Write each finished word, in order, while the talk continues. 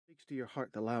speaks to your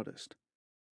heart the loudest.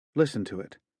 Listen to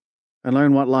it, and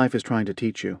learn what life is trying to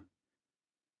teach you.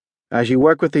 As you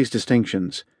work with these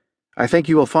distinctions, I think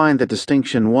you will find that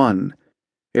distinction 1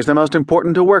 is the most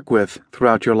important to work with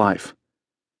throughout your life.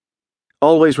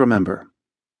 Always remember,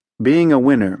 being a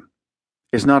winner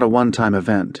is not a one-time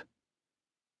event.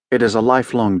 It is a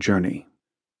lifelong journey.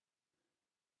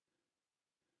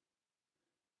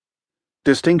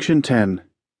 Distinction 10.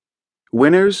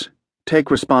 Winners take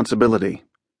responsibility.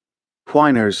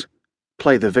 Whiners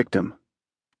play the victim.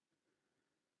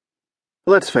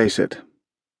 Let's face it,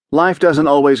 life doesn't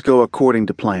always go according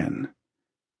to plan.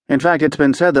 In fact, it's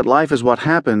been said that life is what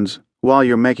happens while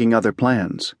you're making other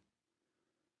plans.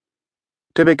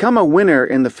 To become a winner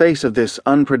in the face of this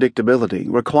unpredictability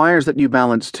requires that you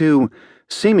balance two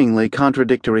seemingly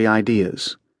contradictory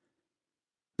ideas.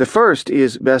 The first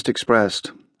is best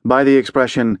expressed by the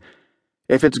expression,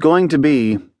 "If it's going to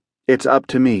be, it's up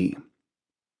to me."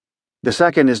 The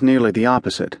second is nearly the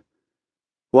opposite.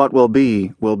 What will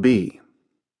be, will be.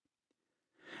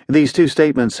 These two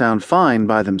statements sound fine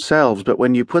by themselves, but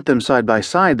when you put them side by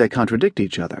side, they contradict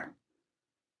each other.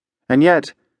 And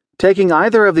yet, taking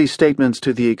either of these statements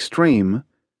to the extreme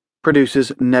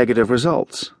produces negative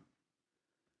results.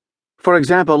 For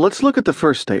example, let's look at the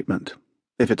first statement.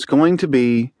 If it's going to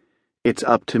be, it's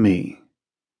up to me.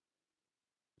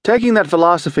 Taking that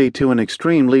philosophy to an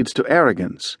extreme leads to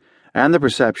arrogance and the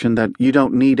perception that you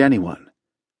don't need anyone.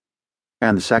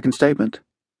 And the second statement?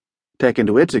 Taken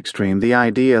to its extreme, the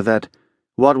idea that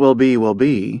what will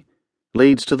be,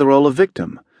 leads to the role of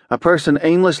victim, a person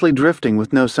aimlessly drifting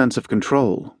with no sense of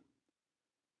control.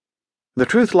 The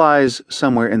truth lies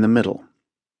somewhere in the middle.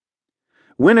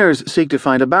 Winners seek to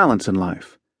find a balance in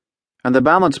life, and the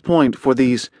balance point for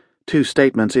these two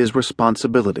statements is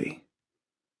responsibility.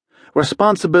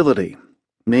 Responsibility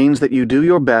means that you do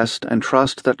your best and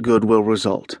trust that good will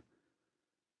result.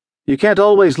 You can't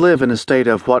always live in a state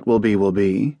of what will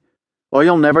be, or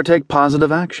you'll never take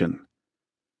positive action.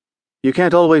 You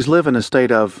can't always live in a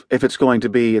state of, if it's going to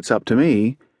be, it's up to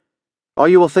me, or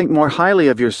you will think more highly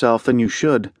of yourself than you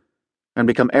should and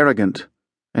become arrogant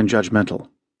and judgmental.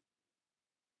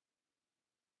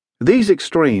 These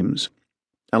extremes,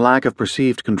 a lack of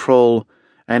perceived control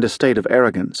and a state of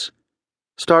arrogance,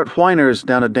 start whiners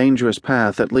down a dangerous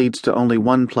path that leads to only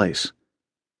one place: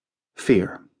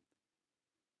 fear.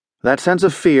 That sense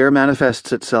of fear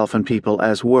manifests itself in people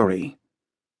as worry,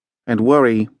 and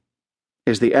worry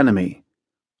is the enemy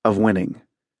of winning.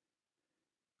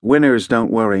 Winners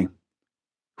don't worry,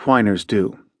 whiners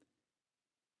do.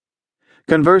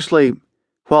 Conversely,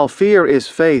 while fear is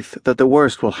faith that the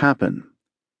worst will happen,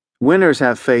 winners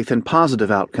have faith in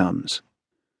positive outcomes.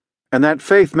 And that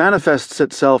faith manifests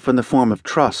itself in the form of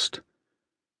trust,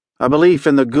 a belief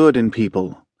in the good in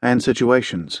people and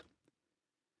situations.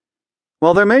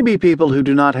 While there may be people who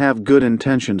do not have good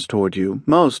intentions toward you,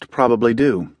 most probably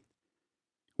do.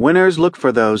 Winners look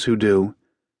for those who do,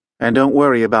 and don't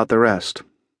worry about the rest.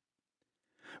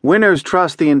 Winners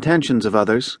trust the intentions of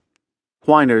others.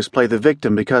 Whiners play the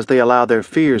victim because they allow their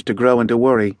fears to grow into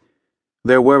worry,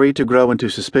 their worry to grow into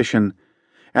suspicion,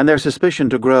 and their suspicion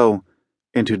to grow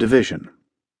into division.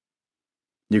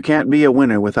 You can't be a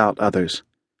winner without others.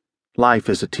 Life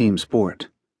is a team sport.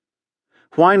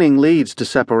 Whining leads to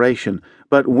separation,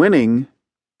 but winning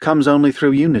comes only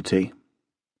through unity.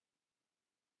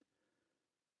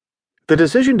 The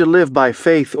decision to live by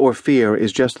faith or fear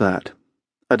is just that,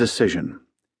 a decision.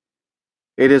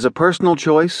 It is a personal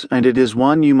choice, and it is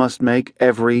one you must make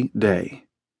every day.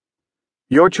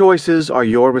 Your choices are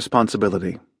your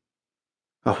responsibility.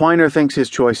 A whiner thinks his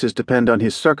choices depend on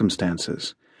his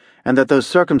circumstances, and that those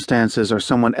circumstances are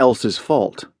someone else's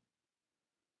fault.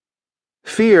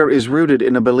 Fear is rooted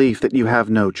in a belief that you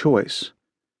have no choice.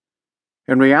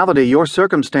 In reality, your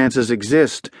circumstances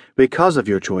exist because of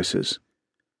your choices,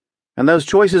 and those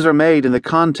choices are made in the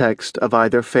context of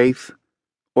either faith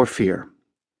or fear.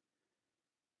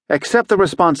 Accept the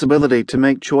responsibility to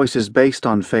make choices based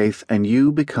on faith, and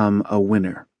you become a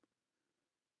winner.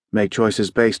 Make choices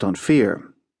based on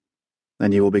fear,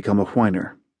 and you will become a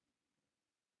whiner.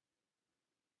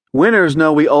 Winners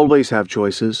know we always have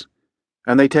choices,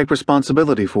 and they take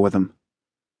responsibility for them.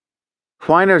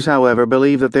 Whiners, however,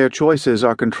 believe that their choices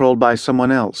are controlled by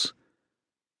someone else.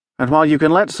 And while you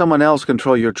can let someone else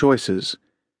control your choices,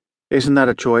 isn't that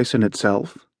a choice in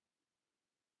itself?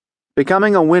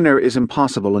 Becoming a winner is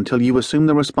impossible until you assume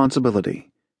the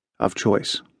responsibility of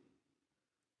choice.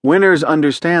 Winners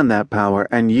understand that power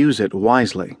and use it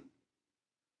wisely.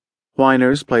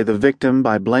 Whiners play the victim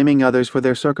by blaming others for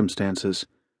their circumstances.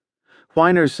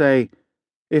 Whiners say,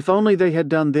 "If only they had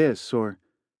done this," or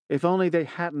 "If only they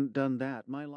hadn't done that, my life..."